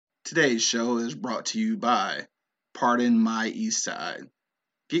Today's show is brought to you by Pardon My Eastside.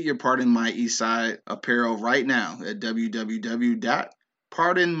 Get your Pardon My Eastside apparel right now at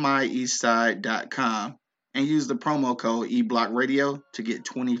www.pardonmyeastside.com and use the promo code eBlockRadio to get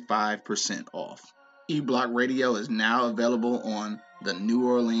 25% off. eBlock Radio is now available on the New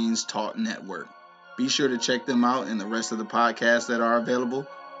Orleans Talk Network. Be sure to check them out and the rest of the podcasts that are available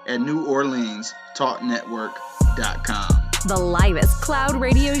at NewOrleansTalkNetwork.com. The livest cloud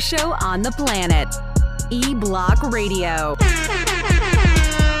radio show on the planet. E-Block Radio.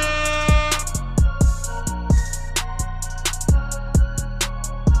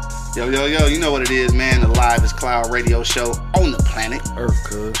 Yo, you know what it is, man. The livest cloud radio show on the planet. Earth,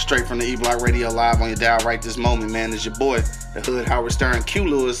 cuz. Straight from the E-Block Radio live on your dial right this moment, man. It's your boy, the Hood Howard Stern, Q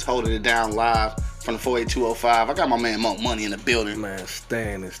Lewis, holding it down live from the 48205. I got my man Monk Money in the building. Man,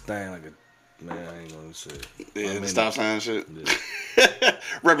 staying like a... Man, I ain't gonna say it. Yeah, stop saying shit. Yeah.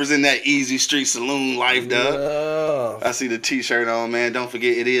 Represent that easy street saloon life, dog. Yeah. I see the t-shirt on, man. Don't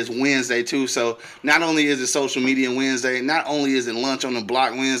forget, it is Wednesday, too. So, not only is it Social Media Wednesday, not only is it Lunch on the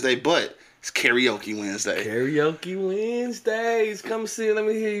Block Wednesday, but it's Karaoke Wednesday. Karaoke Wednesdays. Come see it. Let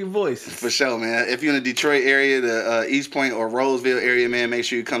me hear your voices. For sure, man. If you're in the Detroit area, the East Point or Roseville area, man, make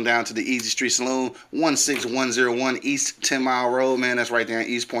sure you come down to the Easy Street Saloon, 16101 East 10 Mile Road, man. That's right there in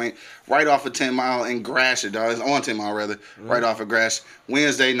East Point. Right off of 10 Mile in Gratiot, dog. It's on 10 Mile, rather. Right off of Gratiot.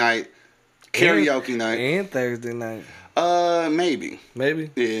 Wednesday night, karaoke night. And Thursday night. Maybe.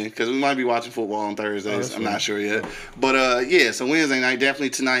 Maybe? Yeah, because we might be watching football on Thursdays. I'm right. not sure yet. But, yeah, so Wednesday night,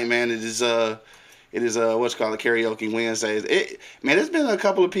 definitely tonight, man, it is what's called a Karaoke Wednesdays. Man, there's been a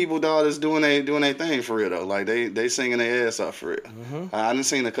couple of people, dog, that's doing their thing for real, though. Like, they singing their ass off for real. Mm-hmm. I done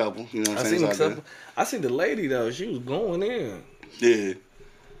seen a couple, you know what I'm saying? I seen the lady, though. She was going in. Yeah.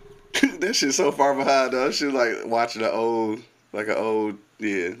 That shit so far behind, though. She was like watching an old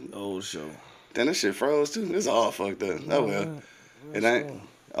show. Then that shit froze too. It's all fucked up. Oh well. It ain't.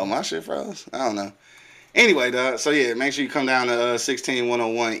 Oh, my shit froze? I don't know. Anyway, dog. So yeah, make sure you come down to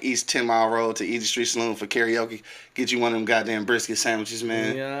 16101 East 10 Mile Road to Easy Street Saloon for karaoke. Get you one of them goddamn brisket sandwiches,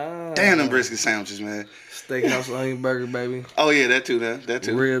 man. Yeah. Damn them brisket sandwiches, man. Steakhouse onion burger, baby. Oh yeah, that too, man. That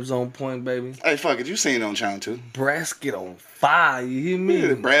too. Ribs on point, baby. Hey, fuck it. You seen it on Channel 2. Brasket on fire. You hear me?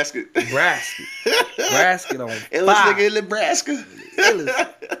 Yeah, Brasket. Brasket on fire. Illest nigga in Nebraska.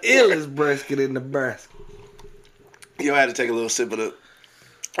 Illest brisket in Nebraska. Yo, I had to take a little sip of the...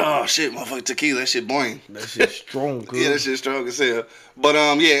 Oh, shit, motherfucker, tequila. That shit boing. That shit strong, cuz. Yeah, that shit strong as hell. But,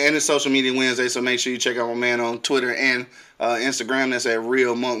 yeah, and it's Social Media Wednesday, so make sure you check out my man on Twitter and Instagram. That's at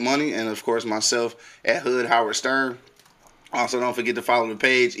Real Monk Money. And, of course, myself at Hood Howard Stern. Also, don't forget to follow the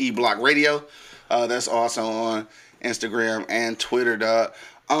page, E-Block Radio. That's also on Instagram and Twitter, dog.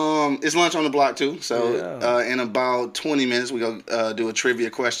 It's Lunch on the Block, too. So, in about 20 minutes, we're going to do a trivia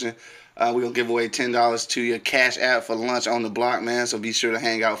question. We're going to give away $10 to your Cash App for Lunch on the Block, man. So be sure to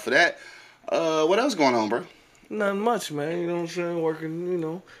hang out for that. What else going on, bro? Nothing much, man. You know what I'm saying?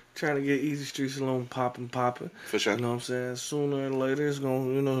 Working, trying to get Easy Street Saloon popping. For sure. You know what I'm saying? Sooner or later, it's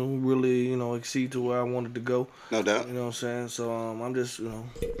going to, really, exceed to where I wanted to go. No doubt. You know what I'm saying? So I'm just,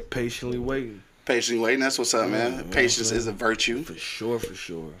 patiently waiting. Patiently waiting. That's what's up, man. Patience is a virtue. For sure. For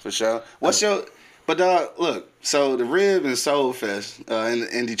sure. What's your... But, look, so the Rib and Soul Fest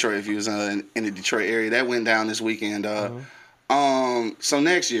in Detroit, if you was in the Detroit area, that went down this weekend. So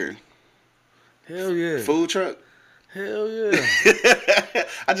next year. Hell yeah. Food truck? Hell yeah.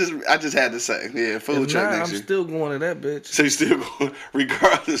 I just had to say, yeah, food truck next year. I'm still going to that bitch. So you still going,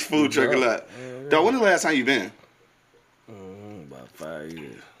 regardless, food truck a lot. Dog, when the last time you been? About 5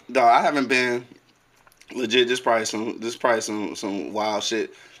 years. Dog, I haven't been, legit, this probably some wild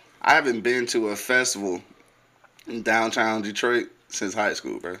shit. I haven't been to a festival in downtown Detroit since high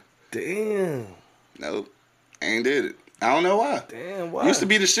school, bro. Damn. Nope. Ain't did it. I don't know why. Damn, why? Used to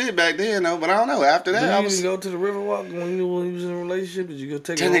be the shit back then, though, but I don't know. After that, Did you go to the Riverwalk when you was in a relationship? Did you go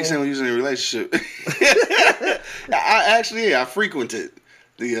take it home? 10 when you was in a relationship. I frequented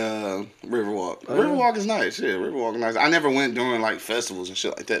the Riverwalk. Riverwalk is nice. Yeah, Riverwalk is nice. I never went during, festivals and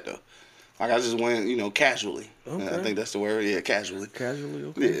shit like that, though. I just went, casually. Okay. I think that's the word. Yeah, casually. Casually,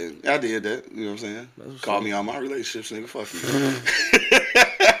 okay. Yeah, I did that. You know what I'm saying? Call me on my relationships, nigga. Fuck you.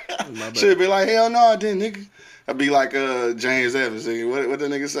 Should be like, hell no, I didn't, nigga. I'd be like James Evans singing. What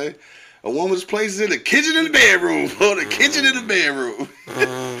that nigga say? A woman's place is in the kitchen and the bedroom. Or the kitchen and the bedroom.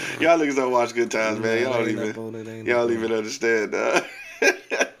 Y'all niggas don't watch Good Times, man. Y'all don't even understand, dog.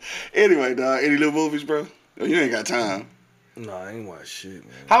 Anyway, dog, any little movies, bro? Oh, you ain't got time. No, I ain't watch shit,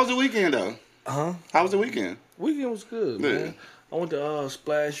 man. How was the weekend, though? Huh? How was the weekend? Weekend was good, man. I went to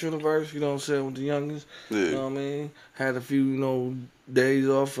Splash Universe, you know what I'm saying, with the youngins. Yeah. You know what I mean? Had a few, days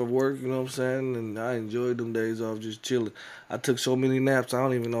off from work, you know what I'm saying? And I enjoyed them days off just chilling. I took so many naps, I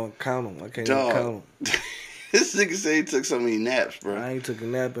don't even know how to count them. I can't even count them. This nigga say he took so many naps, bro. I ain't took a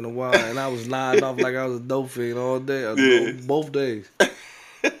nap in a while, and I was lying off like I was a dope fiend all day. Both days.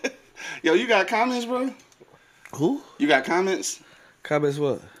 Yo, you got comments, bro? Who? You got comments? Comments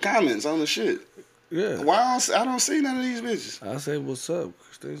what? Comments on the shit. Yeah. Why I don't see none of these bitches? I say what's up.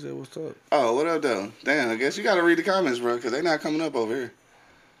 They say what's up. Oh, what up, though? Damn, I guess you gotta read the comments, bro, because they not coming up over here.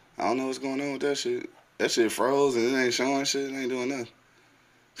 I don't know what's going on with that shit. That shit froze and it ain't showing shit. It ain't doing nothing.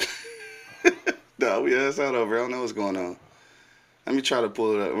 No, we ass out over here. I don't know what's going on. Let me try to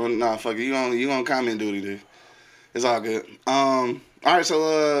pull it up. Well, nah, fuck it. You on comment duty, dude. It's all good. All right,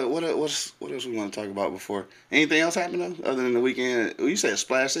 so what else we want to talk about before? Anything else happen though, other than the weekend? You said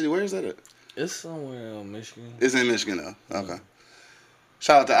Splash City. Where is that at? It's somewhere in Michigan. It's in Michigan though. Okay.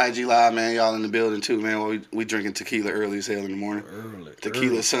 Shout out to IG Live, man. Y'all in the building too, man. While we drinking tequila early as hell in the morning.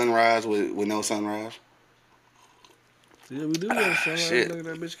 Tequila sunrise with no sunrise. Yeah, we do that sunrise. Shit. Look,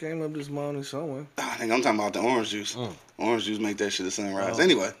 that bitch came up this morning somewhere. I think I'm talking about the orange juice. Orange juice make that shit a sunrise.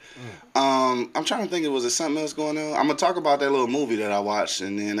 Anyway, I'm trying to think if was there something else going on. I'm gonna talk about that little movie that I watched,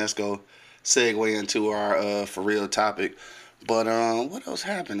 and then let's go segue into our for real topic. But what else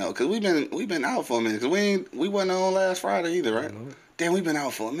happened though? Cause we've been out for a minute. Cause we wasn't on last Friday either, right? Damn, we've been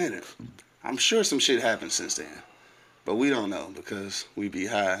out for a minute. I'm sure some shit happened since then, but we don't know because we be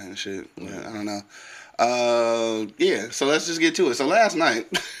high and shit. Yeah, I don't know. Yeah, so let's just get to it. So last night,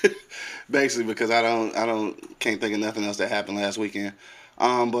 basically because I can't think of nothing else that happened last weekend.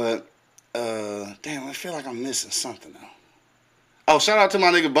 But damn, I feel like I'm missing something though. Oh, shout out to my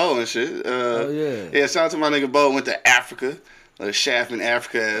nigga Bo and shit. Yeah, shout out to my nigga Bo. Went to Africa. Shaft in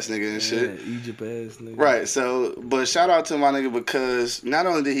Africa ass nigga and shit. Yeah, Egypt ass nigga. Right, so, but shout out to my nigga because not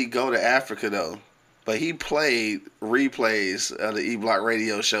only did he go to Africa though, but he played replays of the E-Block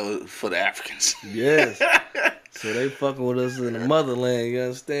radio show for the Africans. Yes. So they fucking with us in the motherland, you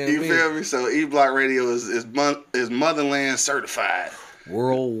understand me? You feel me? So E-Block radio is motherland certified.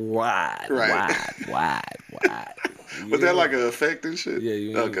 Worldwide. Right. Wide. Was that like an effect and shit?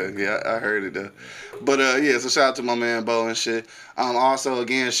 Yeah. Okay, yeah, I heard it though. But yeah, so shout out to my man Bo and shit. Also,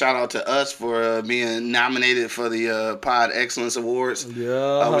 again, shout out to us for being nominated for the Pod Excellence Awards, which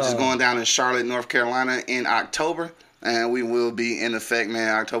is going down in Charlotte, North Carolina in October. And we will be in effect,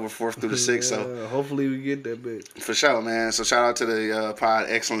 man, October 4th through the 6th. So hopefully we get that bitch. For sure, man. So shout out to the Pod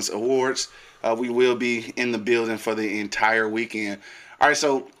Excellence Awards. We will be in the building for the entire weekend. All right,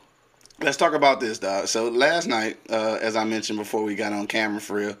 so let's talk about this, dog. So last night, as I mentioned before we got on camera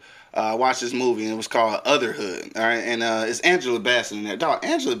for real, I watched this movie, and it was called Otherhood. All right, and it's Angela Bassett in there. Dog,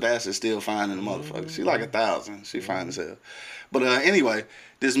 Angela Bassett's still fine in the motherfucker. She like 1,000. She fine as hell. But anyway,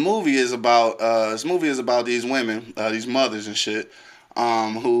 this movie is about these women, these mothers and shit,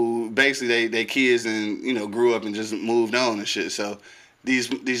 who basically they kids and grew up and just moved on and shit. So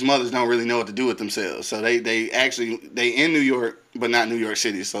these mothers don't really know what to do with themselves. So they in New York, but not New York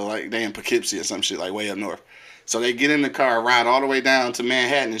City. So like they in Poughkeepsie or some shit, like way up north. So they get in the car, ride all the way down to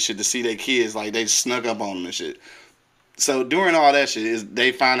Manhattan and shit to see their kids. Like they snuck up on them and shit. So during all that shit,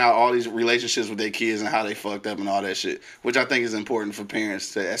 they find out all these relationships with their kids and how they fucked up and all that shit, which I think is important for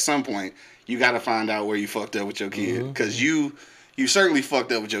parents to, at some point, you got to find out where you fucked up with your kid. Because you certainly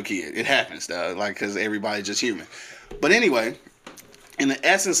fucked up with your kid. It happens, though, like, because everybody's just human. But anyway, in the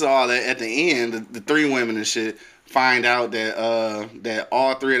essence of all that, at the end, the three women and shit find out that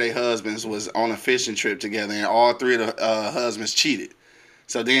all three of their husbands was on a fishing trip together, and all three of the husbands cheated.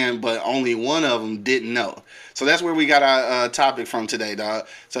 So then, but only one of them didn't know. So that's where we got our topic from today, dog.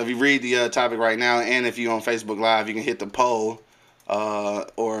 So if you read the topic right now, and if you're on Facebook Live, you can hit the poll,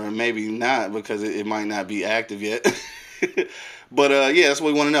 or maybe not because it might not be active yet. But yeah, that's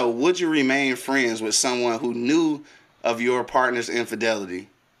what we want to know. Would you remain friends with someone who knew of your partner's infidelity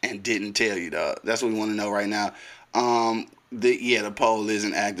and didn't tell you, dog? That's what we want to know right now. The poll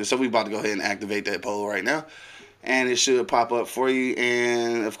isn't active, so we about to go ahead and activate that poll right now. And it should pop up for you.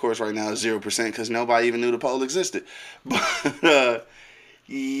 And, of course, right now it's 0% because nobody even knew the poll existed. But,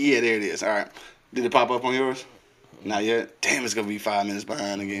 yeah, there it is. All right. Did it pop up on yours? Not yet? Damn, it's going to be 5 minutes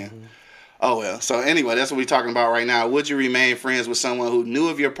behind again. Oh, well. So, anyway, that's what we're talking about right now. Would you remain friends with someone who knew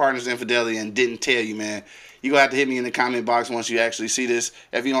of your partner's infidelity and didn't tell you, man? You're going to have to hit me in the comment box once you actually see this.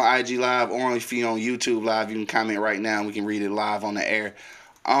 If you're on IG Live or if you're on YouTube Live, you can comment right now and we can read it live on the air.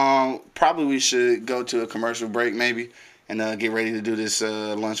 Probably we should go to a commercial break maybe and get ready to do this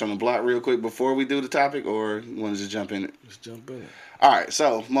lunch on the block real quick before we do the topic, or you want to just jump in it? Just jump in it. All right,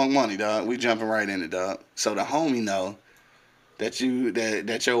 so Monk Money, dog. We jumping right in it, dog. So the homie know that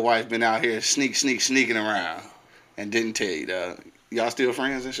your wife been out here sneaking around and didn't tell you, dog. Y'all still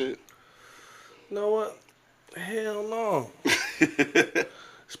friends and shit? You know what? Hell no.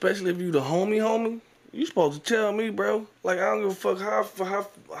 Especially if you the homie. You supposed to tell me, bro. Like, I don't give a fuck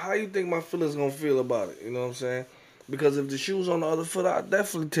how you think my feelings gonna feel about it. You know what I'm saying? Because if the shoe's on the other foot, I'll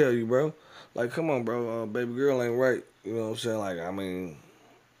definitely tell you, bro. Like, come on, bro. Baby girl ain't right. You know what I'm saying? Like, I mean,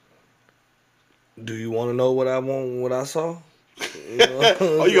 do you want to know what I want, what I saw? You know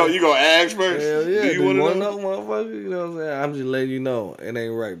oh, you gonna ask first? Hell yeah. Do you want to know, motherfucker? You know what I'm saying? I'm just letting you know. It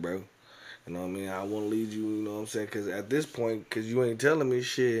ain't right, bro. You know what I mean? I want to lead you, you know what I'm saying? Because at this point, because you ain't telling me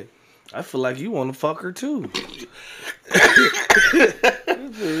shit, I feel like you want to fuck her too. For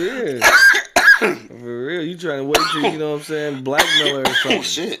real. For real. You trying to wait till, you know what I'm saying, blackmail her or something. Oh,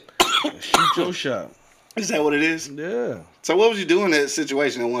 shit. Shoot your shot. Is that what it is? Yeah. So what was you doing in that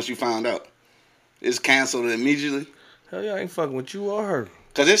situation once you found out? It's canceled immediately? Hell yeah, I ain't fucking with you or her.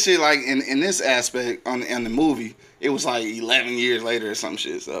 Because this shit, like, in this aspect, on the movie, it was like 11 years later or some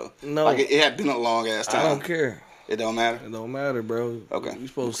shit. So, no, like, it had been a long-ass time. I don't care. It don't matter? It don't matter, bro. Okay. You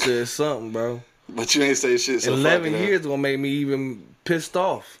supposed to say something, bro. But you ain't say shit, so 11 years gonna make me even pissed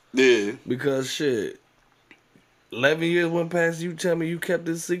off. Yeah. Because, shit, 11 years went past, you tell me you kept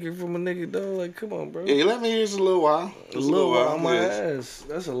this secret from a nigga, dog. Like, come on, bro. Yeah, 11 years is a little while. A little while on my ass.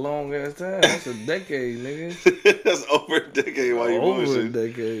 That's a long ass time. That's a decade, nigga. That's over a decade while you over a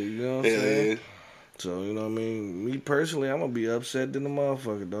decade, you know what I'm saying? Yeah. So, you know what I mean? Me personally, I'm gonna be upset than the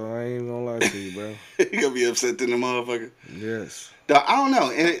motherfucker, dog. I ain't even gonna lie to you, bro. You gonna be upset than the motherfucker? Yes. Dog, I don't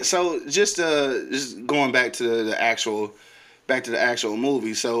know. And so just going back to the actual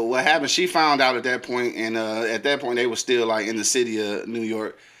movie. So what happened? She found out at that point, and at that point they were still like in the city of New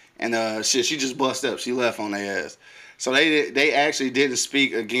York, and she just bust up. She left on their ass. So they actually didn't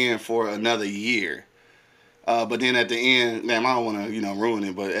speak again for another year. But then at the end, damn, I don't want to ruin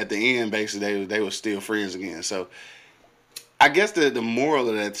it, but at the end, basically they were still friends again. So I guess the moral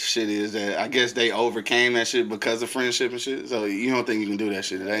of that shit is that I guess they overcame that shit because of friendship and shit. So you don't think you can do that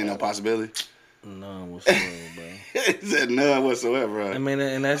shit? There ain't no possibility. None whatsoever, bro. He said none whatsoever, bro. I mean,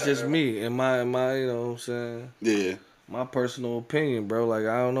 and that's just me and my, you know what I'm saying? Yeah. My personal opinion, bro. Like,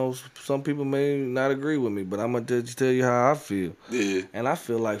 I don't know, some people may not agree with me, but I'm going to tell you how I feel. Yeah. And I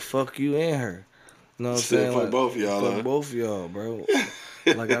feel like fuck you and her. You know what I'm saying? Fuck like, both of y'all, fuck both of y'all, bro.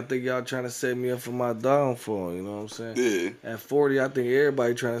 Like, I think y'all trying to set me up for my downfall, you know what I'm saying? Yeah. At 40, I think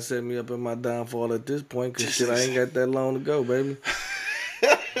everybody trying to set me up in my downfall at this point, because shit, I ain't got that long to go, baby.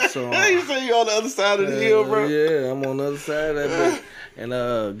 So, you say you on the other side of the hill, bro? Yeah, I'm on the other side of that bitch.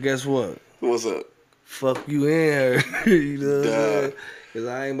 And guess what? What's up? Fuck you and her. You know what I'm saying? Because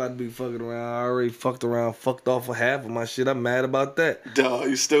I ain't about to be fucking around. I already fucked around, fucked off for half of my shit. I'm mad about that. Dog,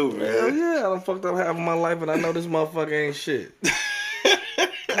 you stupid, Hell man. yeah, I done fucked up half of my life, and I know this motherfucker ain't shit.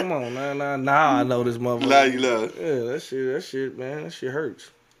 Come on, now I know this motherfucker. Now you love. Yeah, that shit, man, that shit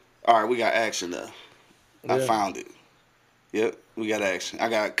hurts. All right, we got action, though. Yeah. I found it. Yep, we got action. I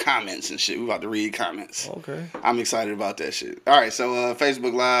got comments and shit. We about to read comments. Okay. I'm excited about that shit. All right, so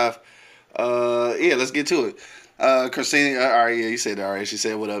Facebook Live. Yeah, let's get to it. Christina, all right, yeah, you said that already. She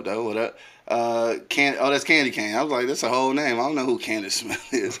said, "What up, though? What up?" That's Candy Cane. I was like, that's a whole name. I don't know who Candace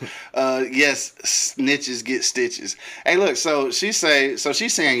Smith is. Yes, snitches get stitches. Hey, look. So she's saying,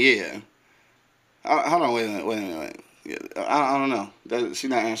 yeah. Hold on, wait a minute. Yeah, I don't know. She's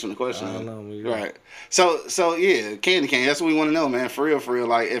not answering the question. I don't know. Me Right. So yeah, Candy Cane. That's what we want to know, man. For real.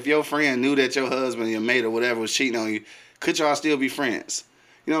 Like, if your friend knew that your husband, your mate, or whatever was cheating on you, could y'all still be friends?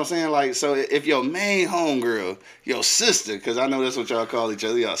 You know what I'm saying? Like, so if your main homegirl, your sister, because I know that's what y'all call each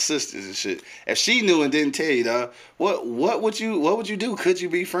other, y'all sisters and shit. If she knew and didn't tell you, dog, what would you do? Could you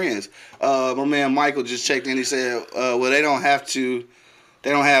be friends? My man Michael just checked in. He said, well, they don't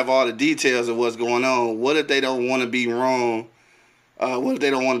have all the details of what's going on. What if they don't want to be wrong? What if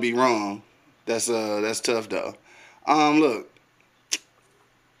they don't want to be wrong? That's tough though. Look,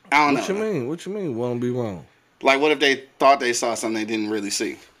 I don't know. What you mean? Want to be wrong? Like, what if they thought they saw something they didn't really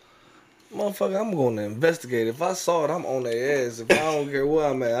see? Motherfucker, I'm going to investigate. If I saw it, I'm on their ass. If I don't care where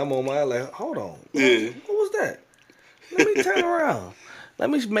I'm at, I'm on my ass. Like, hold on. Yeah. What was that? Let me turn around.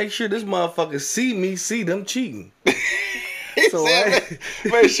 Let me make sure this motherfucker see them cheating. So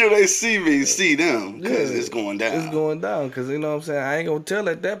make sure they see them, because it's going down. It's going down, because, you know what I'm saying, I ain't going to tell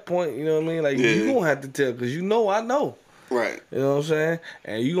at that point, you know what I mean? Like, you going to have to tell, because you know I know. Right. You know what I'm saying?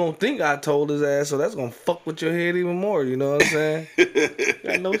 And you going to think I told his ass, so that's going to fuck with your head even more, you know what I'm saying?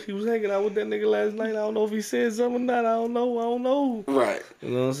 I know he was hanging out with that nigga last night. I don't know if he said something or not. I don't know. Right.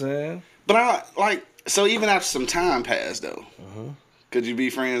 You know what I'm saying? But so even after some time passed, though, could you be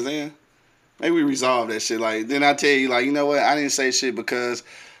friends then? Maybe we resolve that shit. Like, then I tell you, like, you know what? I didn't say shit because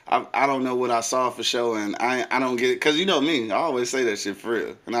I don't know what I saw for sure, and I don't get it. Because you know me, I always say that shit for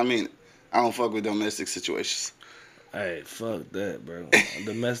real. And I mean it. I don't fuck with domestic situations. Hey, fuck that, bro.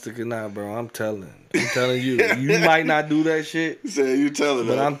 Domestic or not, bro. I'm telling you. You might not do that shit. Say you telling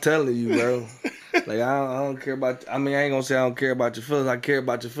But her. I'm telling you, bro. Like, I don't care about... I mean, I ain't gonna say I don't care about your feelings. I care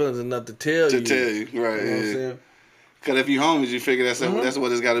about your feelings enough to tell you. To tell you, right. You know what I'm Yeah. saying? Because if you homies, you figure that's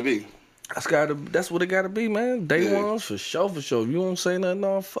what it's got to be. That's what it gotta be, man. Day ones, for sure, for sure. If you don't say nothing,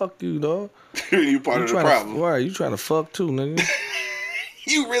 no, fuck you, dog. You part of the problem. Why? You trying to fuck too, nigga?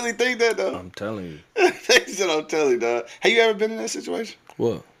 You really think that, though? I'm telling you. They said I'm telling you, dog. Have you ever been in that situation?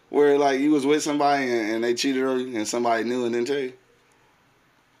 What? Where, like, you was with somebody and they cheated on you and somebody knew and didn't tell you?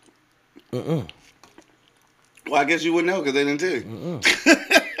 Well, I guess you wouldn't know because they didn't tell you.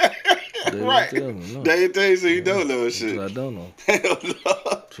 Right. They didn't tell me, no. They didn't tell you, so you don't know shit. I don't know. Hell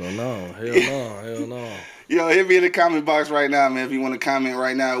no. So no, hell no. Yo, hit me in the comment box right now, man, if you want to comment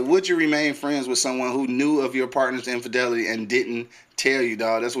right now. Would you remain friends with someone who knew of your partner's infidelity and didn't tell you,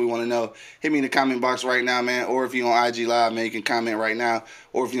 dog? That's what we want to know. Hit me in the comment box right now, man. Or if you're on IG Live, man, you can comment right now.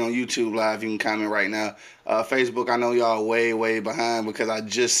 Or if you're on YouTube Live, you can comment right now. Facebook, I know y'all way behind because I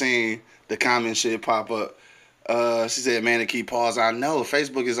just seen the comment shit pop up. She said, man, to keep pause. I know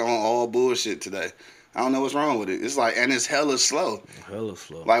Facebook is on all bullshit today. I don't know what's wrong with it. It's like, and it's hella slow. Hella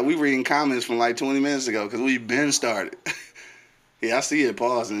slow. Like, we reading comments from like 20 minutes ago because we been started. Yeah, I see it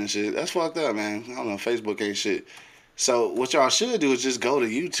pausing and shit. That's fucked up, man. I don't know. Facebook ain't shit. So what y'all should do is just go to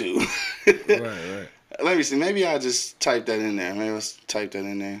YouTube. Right. Let me see. Maybe I'll just type that in there. Maybe let's type that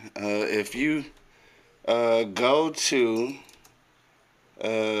in there. If you go to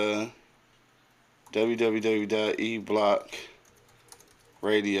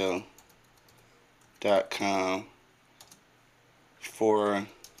www.eblockradio.com for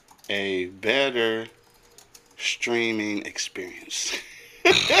a better streaming experience.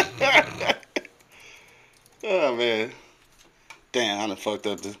 Oh, man. Damn, I done fucked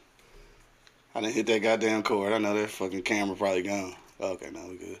up I done hit that goddamn cord. I know that fucking camera probably gone. Okay, no,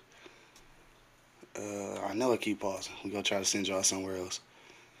 we good. I know it keep pausing. We gonna try to send y'all somewhere else.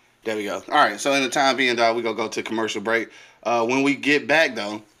 There we go. All right, so in the time being, dog, we gonna go to commercial break. When we get back,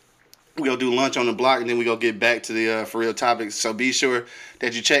 though, we gonna do lunch on the block, and then we gonna get back to the for real topics. So be sure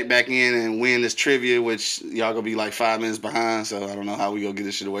that you check back in and win this trivia, which y'all gonna be like 5 minutes behind. So I don't know how we gonna get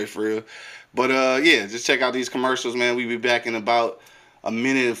this shit away for real. But yeah, just check out these commercials, man. We be back in about a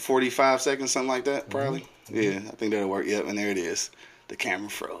minute and 45 seconds, something like that, probably. Yeah, I think that'll work. Yep, and there it is. The camera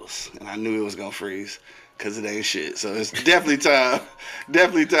froze, and I knew it was gonna freeze. Cause it ain't shit. So it's definitely time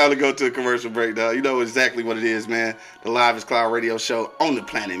to go to a commercial break, dog. You know exactly what it is, man. The Live Cloud Radio Show on the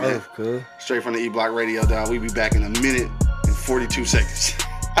planet, man. Cool. Straight from the E-Block Radio, dog. We be back in a minute and 42 seconds.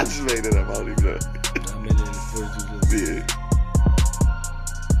 I just made that up. I don't even know. A minute and 42 seconds. Yeah.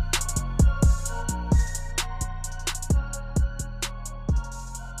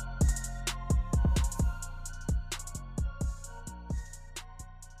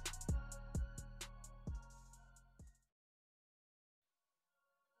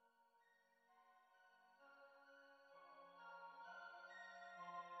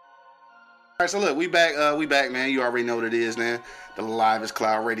 All right, so look, we back, man. You already know what it is, man. The Live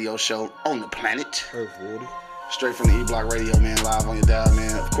Cloud Radio Show on the planet. Earth 40. Straight from the E-Block Radio, man. Live on your dial,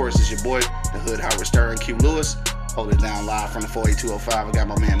 man. Of course, it's your boy, the Hood Howard Stern, Q Lewis. Hold it down live from the 48205. I got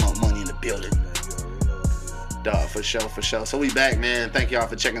my man Monk Money in the building. Dog, for sure. So we back, man. Thank y'all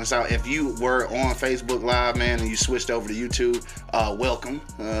for checking us out. If you were on Facebook Live, man, and you switched over to YouTube, welcome.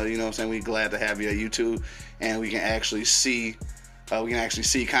 You know what I'm saying? We're glad to have you at YouTube, and we can actually see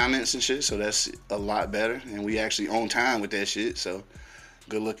comments and shit, so that's a lot better. And we actually on time with that shit, so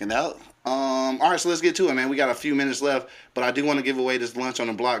good looking out. All right, so let's get to it, man. We got a few minutes left, but I do want to give away this lunch on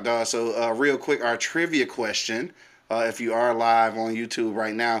the block, dog. So real quick, our trivia question, if you are live on YouTube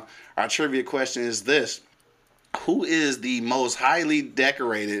right now, our trivia question is this. Who is the most highly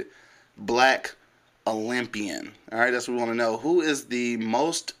decorated black Olympian? All right, that's what we want to know. Who is the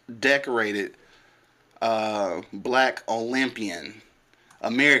most decorated black Olympian,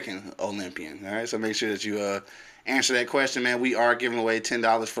 American Olympian? All right, so make sure that you answer that question, man. We are giving away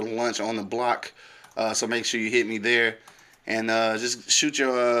 $10 for lunch on the block, so make sure you hit me there and just shoot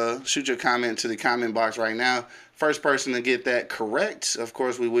your comment to the comment box right now. First person to get that correct, of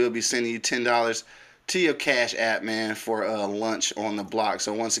course, we will be sending you $10 to your Cash App, man, for lunch on the block.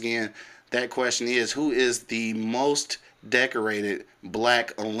 So once again, that question is, who is the most decorated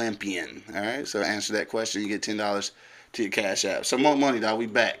black Olympian? All right, so answer that question, you get $10 to your Cash App. So more money, dog. We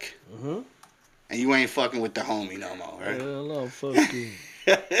back. And you ain't fucking with the homie no more, right? Hell no, fuck you.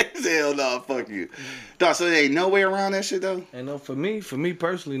 Hell no, fuck you. Dog, so there ain't no way around that shit though? And no, for me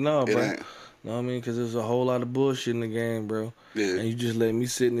personally, no, It bro. ain't. Know what I mean? Because there's a whole lot of bullshit in the game, bro. Yeah. And you just let me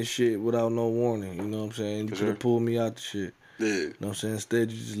sit in the shit without no warning. You know what I'm saying? You could have pulled me out the shit. Yeah. You know what I'm saying?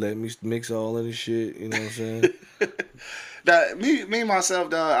 Instead, you just let me mix all of this shit. You know what I'm saying? That me myself,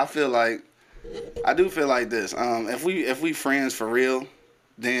 dog. I do feel like this. If we friends for real,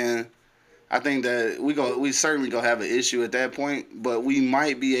 then I think that we certainly gonna have an issue at that point. But we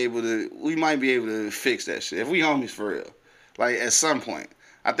might be able to fix that shit if we homies for real. Like at some point.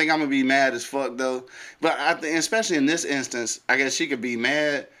 I think I'm gonna be mad as fuck though. But I think, especially in this instance, I guess she could be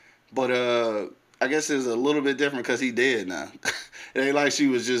mad, but I guess it's a little bit different because he dead now. It ain't like she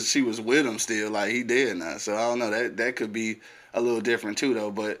was with him still. Like he dead now. So I don't know. That could be a little different too though.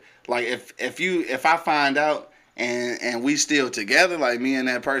 But like if I find out and we still together, like me and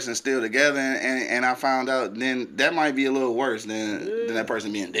that person still together, and I found out, then that might be a little worse than that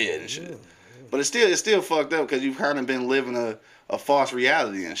person being dead and shit. Yeah. But it's still fucked up because you've kind of been living a false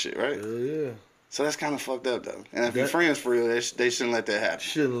reality and shit, right? Hell yeah. So that's kind of fucked up though. And if you're friends for real, they shouldn't let that happen.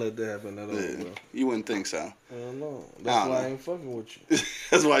 Shouldn't let that happen at all, bro. You wouldn't think so. Hell no. That's why I ain't fucking with you.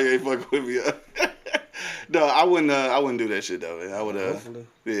 That's why you ain't fucking with me. No, I wouldn't do that shit though. Man. I would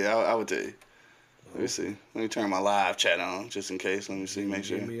I would tell you. Let me see. Let me turn my live chat on just in case. Let me see. Make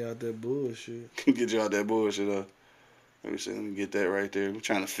sure. Get me out that bullshit. Get you out that bullshit though. Let me see. Let me get that right there. We're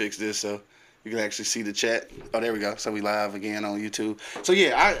trying to fix this so you can actually see the chat. Oh, there we go. So we live again on YouTube. So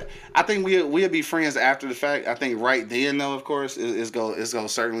yeah, I think we'll be friends after the fact. I think right then though, of course, it's gonna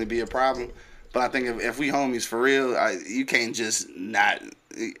certainly be a problem. But I think if we homies for real, you can't just not.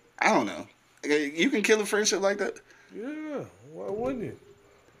 I don't know. You can kill a friendship like that. Yeah. Why wouldn't you?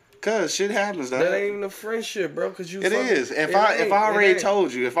 Cause shit happens, though. That ain't even a friendship, bro. Cause you. It is. If I already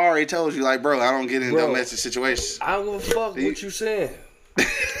told you, like, bro, I don't get in domestic situations. I don't give a fuck what you saying.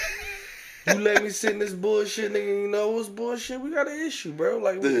 You let me sit in this bullshit, nigga. You know what's bullshit? We got an issue, bro.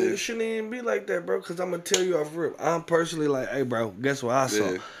 Like, it shouldn't even be like that, bro. Cause I'm gonna tell you off rip. I'm personally like, hey, bro, guess what I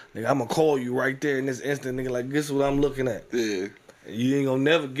saw? Nigga, I'm gonna call you right there in this instant, nigga. Like, guess what I'm looking at? Yeah. You ain't gonna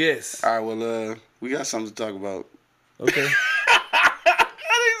never guess. All right, well, we got something to talk about. Okay.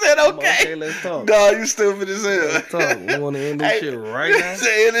 He said okay. Okay, let's talk. No, you stupid as hell. Let's talk. We want to end this shit right now.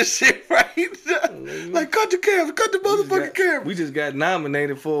 End this shit right now. Like, cut the camera. Cut the motherfucking camera. We just got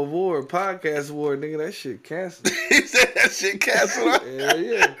nominated for award, podcast award, nigga. That shit canceled. He said that shit canceled. Hell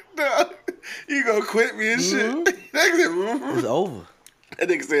yeah. No, you gonna quit me and shit. It's over. That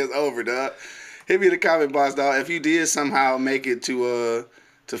nigga said it's over, dog. Hit me in the comment box, dog. If you did somehow make it to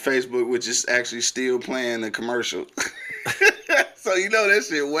Facebook, which is actually still playing the commercial. So you know that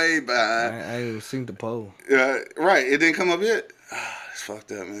shit way behind. I ain't even seen the poll. Right, it didn't come up yet? It's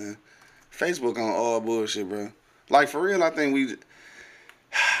fucked up, man. Facebook on all bullshit, bro. Like, for real, I think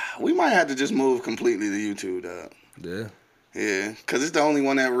we might have to just move completely to YouTube, dog. Yeah. Yeah, because it's the only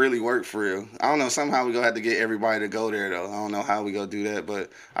one that really worked for real. I don't know, somehow we going to have to get everybody to go there, though. I don't know how we going to do that, but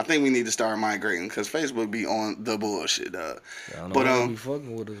I think we need to start migrating because Facebook be on the bullshit, dog. Yeah, I don't know why be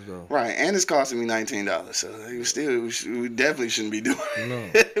fucking with us, though. Right, and it's costing me $19, so we definitely shouldn't be doing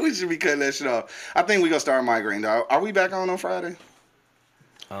it. No. We should be cutting that shit off. I think we going to start migrating, dog. Are we back on Friday?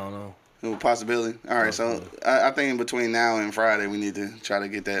 I don't know. Possibility. All right, so I think in between now and Friday, we need to try to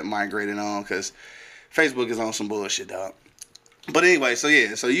get that migrated on because Facebook is on some bullshit, dog. But anyway, so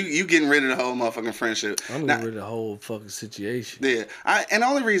you getting rid of the whole motherfucking friendship. I'm getting rid of the whole fucking situation. Yeah. And the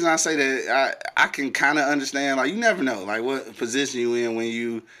only reason I say that, I can kind of understand, like, you never know, like, what position you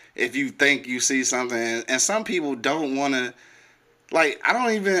in if you think you see something. And some people don't want to, like, I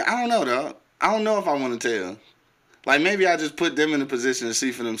don't know, dog. I don't know if I want to tell. Like, maybe I just put them in a position to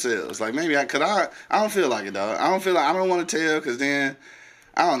see for themselves. Like, maybe I don't feel like it, dog. I don't want to tell because then,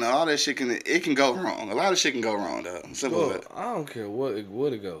 I don't know, all that shit can go wrong. A lot of shit can go wrong, though. Simple as that. I don't care what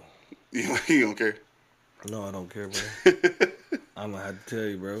it go. You don't care? No, I don't care, bro. I'm going to have to tell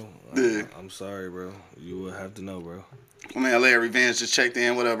you, bro. I'm sorry, bro. You will have to know, bro. Man, Larry Vance just checked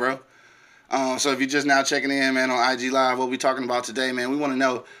in. What up, bro? So if you're just now checking in, man, on IG Live, what we talking about today, man, we want to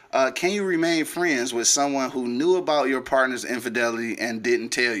know, can you remain friends with someone who knew about your partner's infidelity and didn't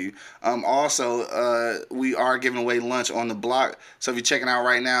tell you? Also, we are giving away lunch on the block. So if you're checking out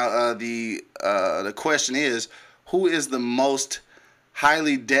right now, the question is, who is the most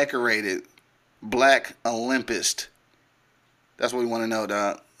highly decorated black Olympist? That's what we want to know,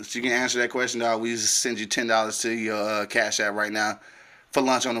 dog. If you can answer that question, dog, we just send you $10 to your Cash App right now. for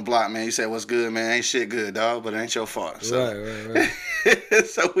lunch on the block, man. You said, what's good, man? Ain't shit good, dog, but it ain't your fault. So. Right.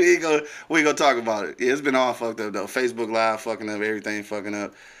 So we ain't gonna talk about it. Yeah, it's been all fucked up, though. Facebook Live fucking up, everything fucking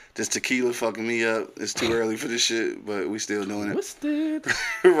up. This tequila fucking me up. It's too early for this shit, but we still doing it. What's that?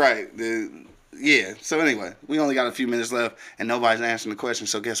 Right. Yeah. So anyway, we only got a few minutes left, and nobody's answering the question,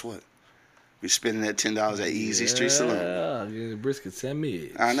 so guess what? We're spending that $10 at Easy Street Saloon. Yeah, brisket, send me.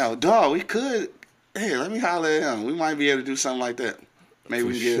 I know. Dog, we could. Hey, let me holler at him. We might be able to do something like that. Maybe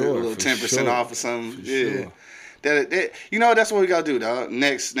we can get a little 10% off or something. Yeah. That, you know, that's what we gotta do, dog.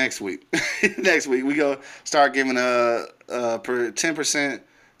 Next week. Next week we go start giving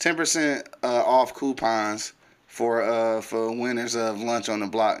 10% off coupons for winners of lunch on the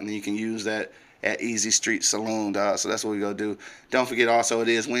block, and you can use that at Easy Street Saloon, dog. So that's what we gonna do. Don't forget also it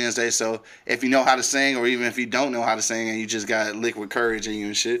is Wednesday, so if you know how to sing, or even if you don't know how to sing and you just got liquid courage in you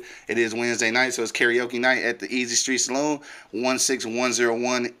and shit, it is Wednesday night, so it's karaoke night at the Easy Street Saloon,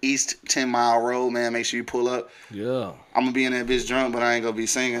 16101 East 10 Mile Road, man. Make sure you pull up. Yeah. I'm gonna be in that bitch drunk, but I ain't gonna be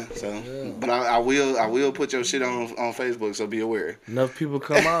singing. So, yeah. But I will put your shit on Facebook, so be aware. Enough people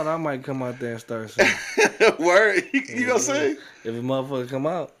come out, I might come out there and start singing. Word, you gonna sing? If a motherfucker come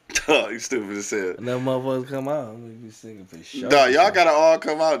out. Oh, you stupid as hell. Enough motherfuckers come out, I'm gonna be singing for sure. Dog, y'all gotta all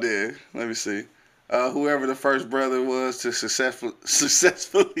come out there. Let me see. Whoever the first brother was to successfully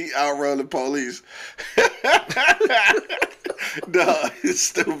outrun the police. Dog, it's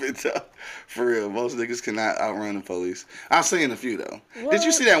stupid, dog. For real, most niggas cannot outrun the police. I've seen a few, though. What? Did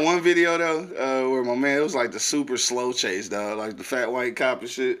you see that one video, though, where my man, it was like the super slow chase, dog, like the fat white cop and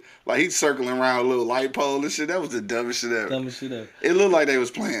shit. Like, he's circling around a little light pole and shit. That was the dumbest shit ever. Dumbest shit ever. It looked like they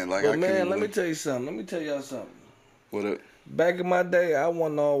was playing. Like, but man, let me tell you something. Let me tell y'all something. What up? Back in my day, I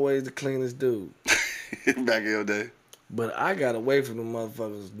wasn't always the cleanest dude. Back in your day. But I got away from them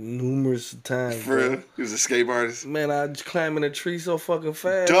motherfuckers numerous times. For real? He was a escape artist? Man, I just climbing a tree so fucking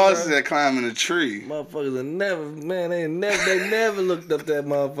fast. Dogs that climbing a tree. Motherfuckers are never, man, they never looked up that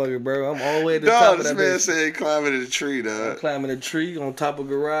motherfucker, bro. I'm all the way at the top of that this man bitch. said climbing a tree, dog. I'm climbing a tree on top of a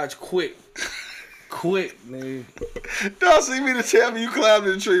garage, quick, nigga. Dog, so you mean to tell me you climbed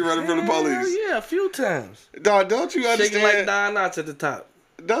a tree running from the police? Yeah, a few times. Dog, don't you understand? Shaking like 9 knots at the top.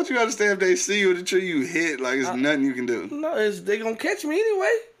 Don't you understand if they see you in the tree, you hit, like it's nothing you can do? No, they gonna catch me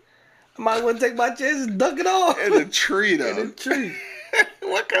anyway. I might want to take my chances and duck it off. In the tree, though. In the tree.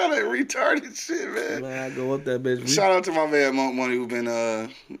 What kind of retarded shit, man? Man, I go up that bitch. Shout out to my man Monk Money who been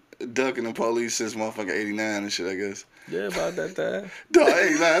ducking the police since motherfucking 89 and shit, I guess. Yeah, about that time. Dog,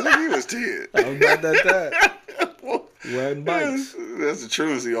 hey, man, look, he was 10. I was about that time. Riding bikes. That's a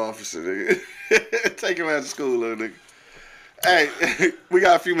truancy officer, nigga. Take him out to school, little nigga. Hey, we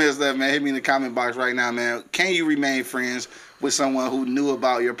got a few minutes left, man. Hit me in the comment box right now, man. Can you remain friends with someone who knew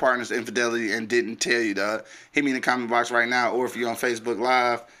about your partner's infidelity and didn't tell you, dog? Hit me in the comment box right now, or if you're on Facebook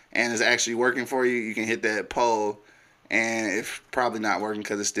Live and it's actually working for you, you can hit that poll. And it's probably not working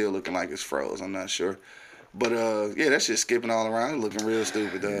because it's still looking like it's froze. I'm not sure. But, yeah, that shit's skipping all around. It's looking real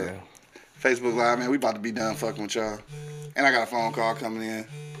stupid, dog. Yeah. Facebook Live, man, we about to be done fucking with y'all. And I got a phone call coming in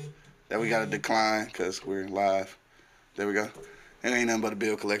that we got to decline because we're live. There we go. It ain't nothing but a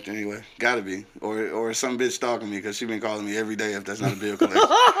bill collector anyway. Gotta be. Or some bitch stalking me because she been calling me every day if that's not a bill collector.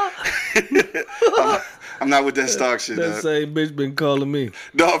 I'm not with that stalk shit, that dog. Same bitch been calling me.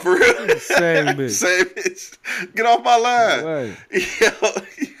 Dog, for real? Same bitch. Same bitch. Get off my line. Right.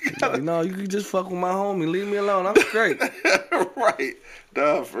 Yo, no, you can just fuck with my homie. Leave me alone. I'm straight. Right.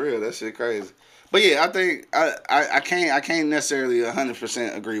 Dog, for real. That shit crazy. But yeah, I think I can't necessarily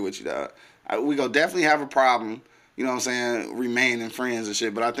 100% agree with you, dog. We gonna definitely have a problem. You know what I'm saying? Remaining friends and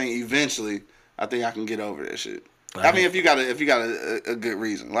shit. But I think eventually, I can get over that shit. I mean, if you got a good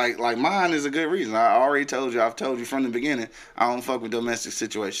reason, like mine is a good reason. I already told you. I've told you from the beginning. I don't fuck with domestic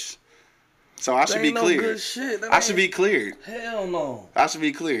situations. So I should be cleared. Good shit. I should be cleared. Hell no. I should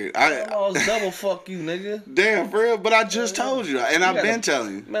be cleared. Hell no, it's double fuck you, nigga. Damn, for real. But I just told you, and I've been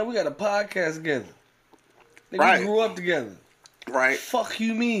telling you. Man, we got a podcast together. Nigga, right. We grew up together. Right. Fuck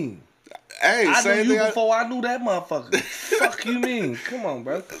you mean? Hey, I knew you before I knew that motherfucker. Fuck you mean? Come on,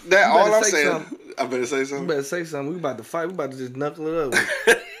 bro. That all I'm saying. Something. I better say something. You better say something. We about to fight. We about to just knuckle it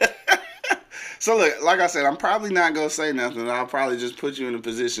up. So look, like I said, I'm probably not gonna say nothing. I'll probably just put you in a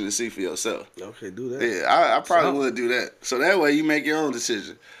position to see for yourself. Okay, do that. Yeah, I probably would do that. So that way you make your own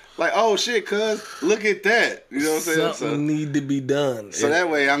decision. Like, oh shit, cuz, look at that. You know what I'm saying? Something need to be done. So that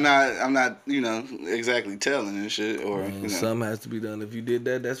way I'm not, exactly telling and shit. Or something has to be done. If you did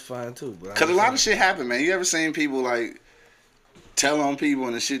that, that's fine too. Cause a lot of shit happen, man. You ever seen people like tell on people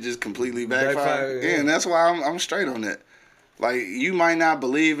and the shit just completely backfire? Yeah, and that's why I'm straight on that. Like, you might not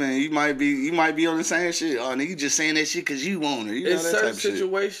believe and you might be on the same shit. Oh, nigga, you just saying that shit because you want her. You know, in that certain type of shit.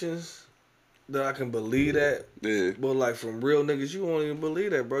 situations that I can believe that. Yeah. But like from real niggas, you won't even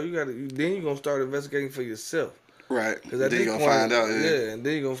believe that, bro. Then you gonna start investigating for yourself. Right. Cause Then you gonna find out. Yeah, and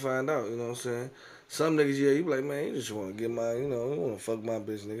then you gonna find out. You know what I'm saying? Some niggas, yeah, you be like, man, you just want to get my, you want to fuck my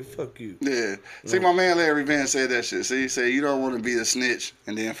bitch, nigga. Fuck you. Yeah. See, my man Larry Vance said that shit. See, he said you don't want to be a snitch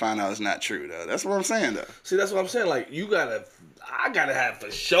and then find out it's not true, though. That's what I'm saying, though. See, that's what I'm saying. Like, I gotta have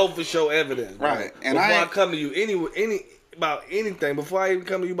for sure evidence, bro. Right. And before I come to you about anything, before I even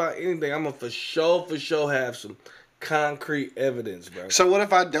come to you about anything, I'm gonna for sure have some concrete evidence, bro. So what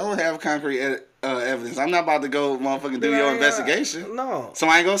if I don't have concrete evidence? I'm not about to go motherfucking do your investigation. No. So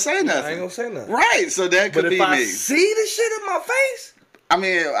I ain't gonna say nothing. I ain't gonna say nothing. Right. So that could be me. But if I see the shit in my face, I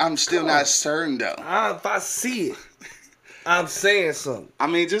mean, I'm still not certain though. if I see it, I'm saying something. I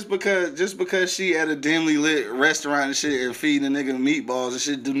mean, just because she at a dimly lit restaurant and shit and feeding a nigga meatballs and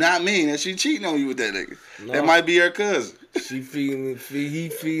shit, do not mean that she cheating on you with that nigga. No. That might be her cousin. He feeding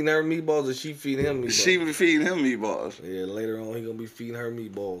her meatballs, or she feeding him meatballs? She be feeding him meatballs. Yeah, later on he gonna be feeding her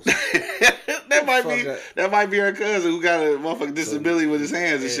meatballs. that might be her cousin who got a motherfucking disability with his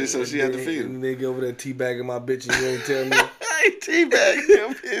hands and shit, so she had to feed him. Nigga over there teabagging my bitch and you ain't tell me. I ain't teabagging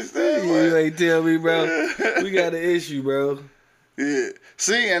him, bitch. You ain't tell me, bro. We got an issue, bro. Yeah.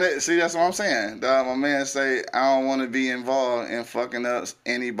 See, that's what I'm saying. Dog, my man say, I don't want to be involved in fucking up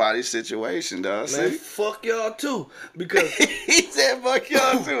anybody's situation, dog. Man, see? fuck y'all too. Because he said fuck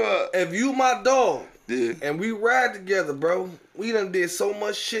y'all too. If you my dog, yeah, and we ride together, bro, we done did so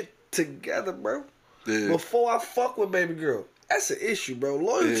much shit together, bro. Yeah. Before I fuck with baby girl. That's an issue, bro.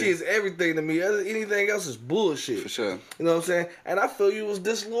 Loyalty is everything to me. Anything else is bullshit. For sure. You know what I'm saying? And I feel you was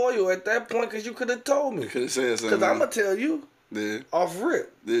disloyal at that point because you could have told me. Could have said something. Because I'm going to tell you. Yeah. Off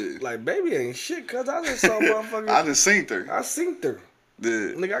rip. Yeah. Like, baby ain't shit because I just saw motherfuckers. I just seen her. I seen her. Yeah.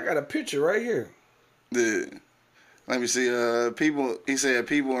 Nigga, I got a picture right here. Yeah. Let me see. He said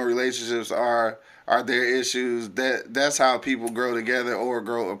people in relationships are their issues. That's how people grow together or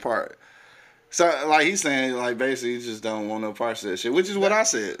grow apart. So, like, he's saying, like, basically, you just don't want no parts of that shit, which is what I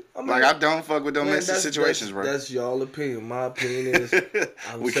said. I mean, like, I don't fuck with domestic situations, bro. That's y'all opinion. My opinion is...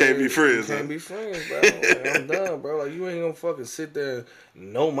 we can't be friends, We can't be friends, bro. Like, I'm done, bro. Like, you ain't gonna fucking sit there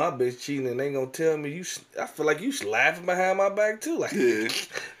and know my bitch cheating and ain't gonna tell me you... I feel like you laughing behind my back, too. Like, yeah. This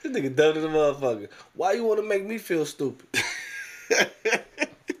nigga dumb as a motherfucker. Why you want to make me feel stupid?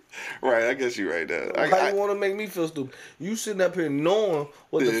 Right, I guess you're right there. Why you want to make me feel stupid? You sitting up here knowing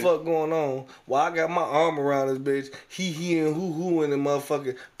what the fuck going on while I got my arm around this bitch, he and who in the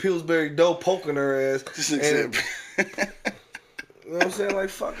motherfucking Pillsbury dough poking her ass. And, you know what I'm saying? Like,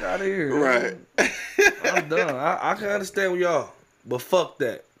 fuck out of here. Right. I'm done. I can understand with y'all, but fuck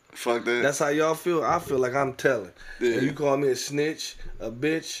that. Fuck that. That's how y'all feel. I feel like I'm telling. Yeah. And you call me a snitch, a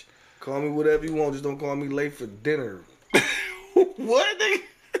bitch, call me whatever you want. Just don't call me late for dinner. What, nigga?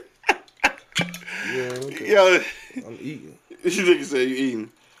 Yeah, okay. Yo, I'm eating. You nigga say you eating.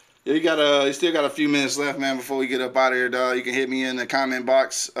 Yeah, you still got a few minutes left, man, before we get up out of here, dog. You can hit me in the comment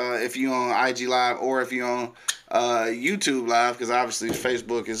box if you on IG Live or if you on YouTube Live, because obviously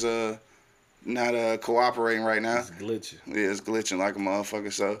Facebook is not cooperating right now. It's glitching. Yeah, it's glitching like a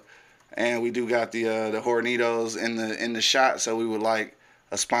motherfucker. So, and we do got the Hornitos in the shot, so we would like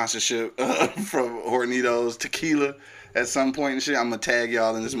a sponsorship from Hornitos Tequila. At some point and shit, I'm gonna tag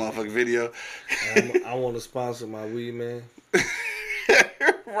y'all in this motherfucking video. I want to sponsor my weed, man.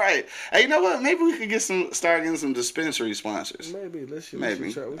 Right. Hey, you know what? Maybe we could start getting some dispensary sponsors. Maybe.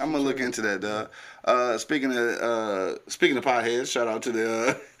 Maybe. I'm gonna look into that, dog. Speaking of potheads, shout out to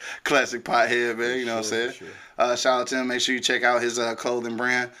the classic pothead, man. You know what I'm saying? Sure. Shout out to him. Make sure you check out his clothing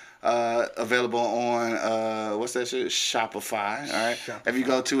brand. Available on what's that shit? Shopify. All right. Shopify. If you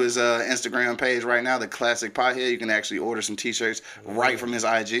go to his Instagram page right now, the classic pothead, you can actually order some t-shirts right from his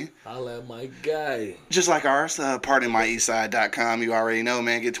IG. I'll have my guy. Just like ours, pardonmyeastside.com. You already know,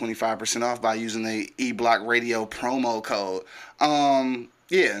 man. Get 25% off by using the eBlock Radio promo code.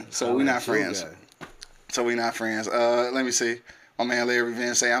 Yeah. So we're not friends. Let me see. My man Larry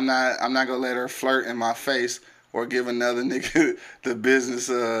Vance say I'm not gonna let her flirt in my face or give another nigga the business.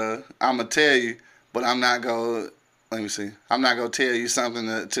 I'ma tell you, but I'm not gonna. Let me see. I'm not gonna tell you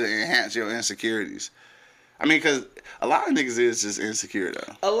something to enhance your insecurities. I mean, cause a lot of niggas is just insecure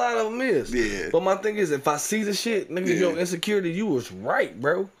though. A lot of them is. Yeah. But my thing is, if I see the shit, nigga, your insecurity, you was right,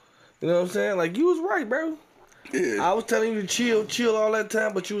 bro. You know what I'm saying? Like, you was right, bro. Yeah. I was telling you to chill all that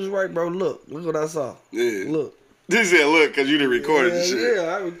time, but you was right, bro. Look what I saw. Yeah. Look. This said, look, cause you done recorded the shit. Yeah,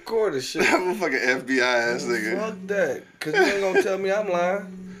 I recorded shit. I'm a fucking FBI ass nigga. Fuck that. Cause you ain't gonna tell me I'm lying.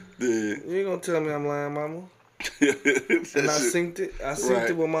 Yeah. You ain't gonna tell me I'm lying, mama. And I synced it. I synced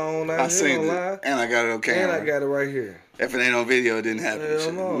it with my own eyes. I synced it. And I got it on camera. And I got it right here. If it ain't on video, it didn't happen.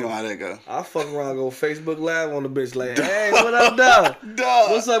 Hell no. You know how that go. I fuck around, go Facebook Live on the bitch like, hey, what up, dog?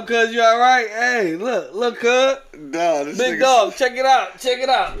 Dog. What's up, cuz? You all right? Hey, look, cuz. Dog, this Big nigga dog, check it out.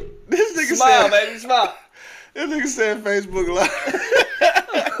 This nigga Smile, said, baby, smile. This nigga said Facebook Live.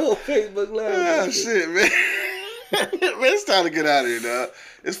 Facebook Live. Oh, shit, man. Man, it's time to get out of here, dog.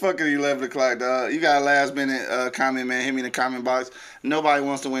 It's fucking 11 o'clock, dog. You got a last minute comment, man. Hit me in the comment box. Nobody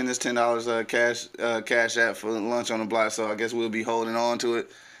wants to win this $10 cash app for lunch on the block, so I guess we'll be holding on to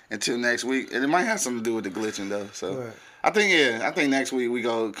it until next week. And it might have something to do with the glitching, though. So Right. I think next week we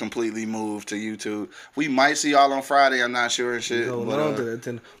go completely move to YouTube. We might see y'all on Friday. I'm not sure and shit. Hold on to that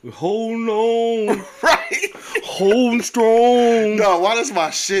 10. We holding on. Right. Holding strong. No, why that's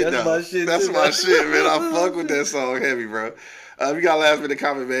my shit, That's though. my shit, That's too, my man. shit, man. I fuck with that song heavy, bro. If you got a last minute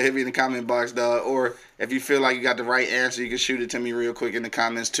comment, man, hit me in the comment box, dog. Or if you feel like you got the right answer, you can shoot it to me real quick in the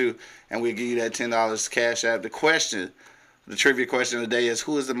comments, too. And we'll give you that $10 cash app. The trivia question of the day is,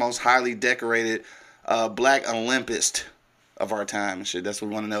 who is the most highly decorated black Olympist of our time and shit? That's what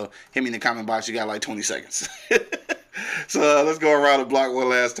we want to know. Hit me in the comment box. You got like 20 seconds. So let's go around the block one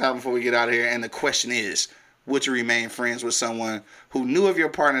last time before we get out of here. And the question is, would you remain friends with someone who knew of your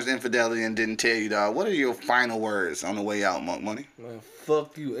partner's infidelity and didn't tell you, dog? What are your final words on the way out, Monk Money? Man,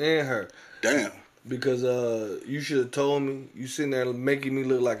 fuck you and her. Damn. Because you should have told me. You sitting there making me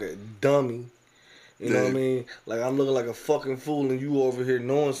look like a dummy. You know what I mean? Like I'm looking like a fucking fool and you over here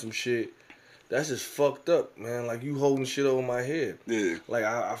knowing some shit. That's just fucked up, man. Like you holding shit over my head. Yeah. Like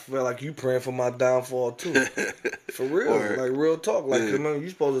I feel like you praying for my downfall too. For real. Word. Like real talk. Like Yeah. man, you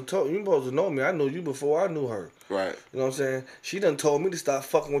supposed to know me. I knew you before I knew her. Right. You know what I'm saying? She done told me to stop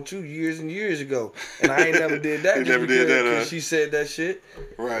fucking with you years and years ago. And I ain't never did that. You never did that, huh? Cause she said that shit.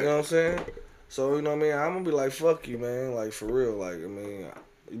 Right. You know what I'm saying? So, you know what I mean? I'm going to be like, fuck you, man. Like, for real. Like, I mean,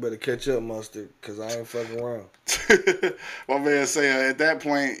 you better catch up, Mustard, because I ain't fucking around. My man say at that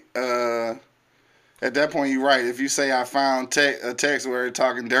point, you're right. If you say I found a text where you're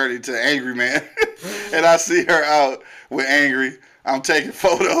talking dirty to Angry Man and I see her out with Angry, I'm taking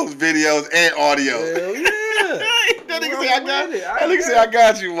photos, videos, and audio. Hell yeah. That nigga say I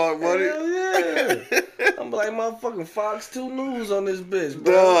got you, Monk Money. Hell yeah. I'm like motherfucking Fox 2 News on this bitch,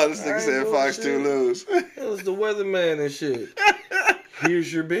 bro. Duh, this I nigga ain't said doing Fox shit. 2 News. It was the weatherman and shit.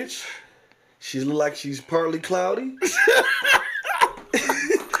 Here's your bitch. She look like she's partly cloudy.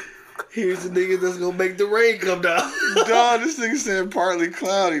 Here's the nigga that's gonna make the rain come down. Dog, this nigga said partly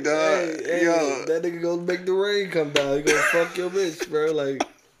cloudy, dog. Hey, Yo, that nigga gonna make the rain come down. He gonna fuck your bitch, bro. Like,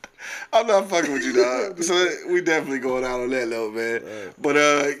 I'm not fucking with you, dog. So we definitely going out on that note, man. Right. But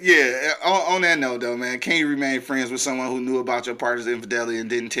yeah, on that note though, man, can you remain friends with someone who knew about your partner's infidelity and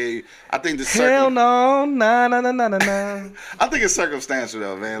didn't tell you? I think the hell no, nah. I think it's circumstantial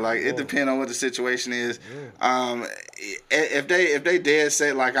though, man. Like it depends on what the situation is. If they dead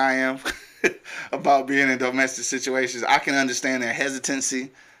set like I am about being in domestic situations, I can understand their hesitancy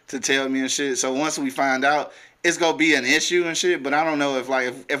to tell me and shit. So once we find out, it's gonna be an issue and shit. But I don't know if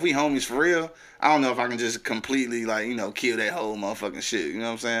we homies for real, I don't know if I can just completely kill that whole motherfucking shit. You know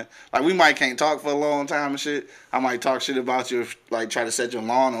what I'm saying? Like we might can't talk for a long time and shit. I might talk shit about you, try to set your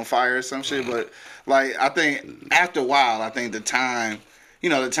lawn on fire or some shit. But I think after a while, I think the time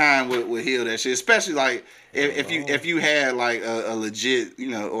would heal that shit. Especially if you had a legit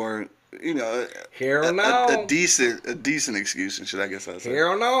or Hell no. a decent excuse and shit. I guess I'd say.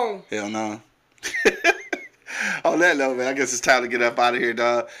 Hell no. Hell no. On that note, man, I guess it's time to get up out of here,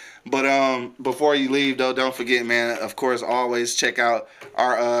 dog. But before you leave, though, don't forget, man, of course, always check out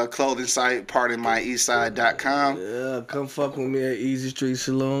our clothing site, pardonmyeastside.com. Yeah, come fuck with me at Easy Street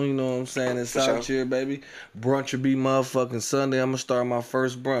Saloon. You know what I'm saying? In South sure. Cheer, baby. Brunch will be motherfucking Sunday. I'm going to start my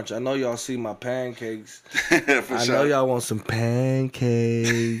first brunch. I know y'all see my pancakes. For I sure. know y'all want some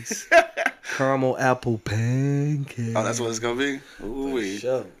pancakes. Caramel apple pancakes. Oh, that's what it's going to be? Ooh-wee.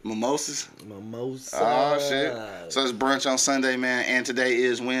 Sure. Mimosas? Mimosa. Oh, shit. So it's brunch on Sunday, man, and today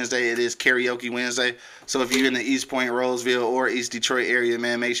is Wednesday. It is Karaoke Wednesday. So if you're in the East Point, Roseville, or East Detroit area,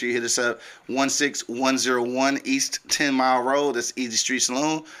 man, make sure you hit us up, 16101 East 10 Mile Road. That's Easy Street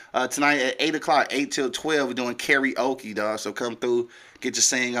Saloon. Tonight at 8 o'clock, 8 till 12, we're doing karaoke, dog. So come through, get your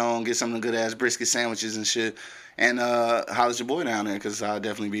sing on, get some of the good-ass brisket sandwiches and shit. And holler at your boy down there, because I'll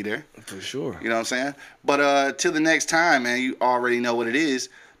definitely be there. For sure. You know what I'm saying? But till the next time, man, you already know what it is.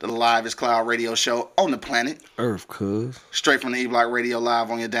 the livest cloud radio show on the planet. Earth, cuz. Straight from the E-Block Radio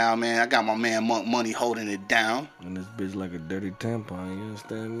live on your dial, man. I got my man Monk Money holding it down. And this bitch like a dirty tampon, you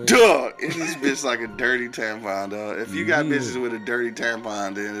understand me? Duh! And this bitch like a dirty tampon, dog. If you got bitches with a dirty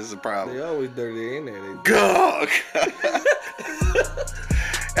tampon, then it's a problem. They always dirty in there. God.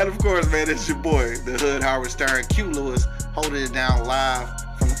 And of course, man, it's your boy, the Hood Howard Stern, Q Lewis, holding it down live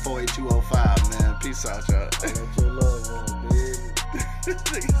from the 48205, man. Peace out, y'all. That's your love on, baby.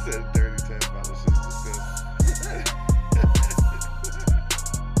 Nigga said dirty tampon. This shit's disgusting.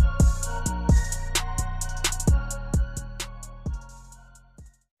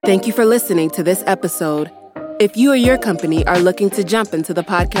 Thank you for listening to this episode. If you or your company are looking to jump into the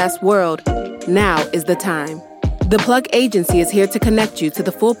podcast world, now is the time. The Plug Agency is here to connect you to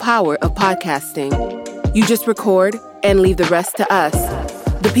the full power of podcasting. You just record and leave the rest to us.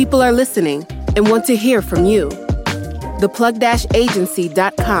 The people are listening and want to hear from you.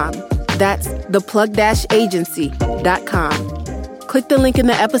 Theplug-agency.com. That's theplug-agency.com. Click the link in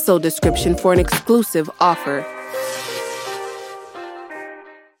the episode description for an exclusive offer.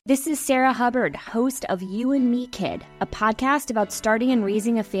 This is Sarah Hubbard, host of You and Me Kid, a podcast about starting and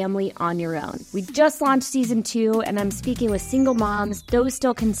raising a family on your own. We just launched season 2, and I'm speaking with single moms, those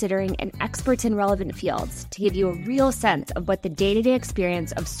still considering, and experts in relevant fields to give you a real sense of what the day-to-day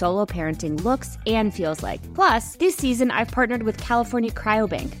experience of solo parenting looks and feels like. Plus, this season, I've partnered with California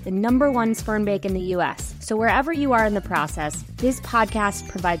Cryobank, the #1 sperm bank in the U.S. So wherever you are in the process, this podcast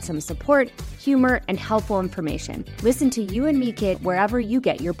provides some support, humor, and helpful information. Listen to You and Me Kid wherever you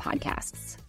get your podcasts.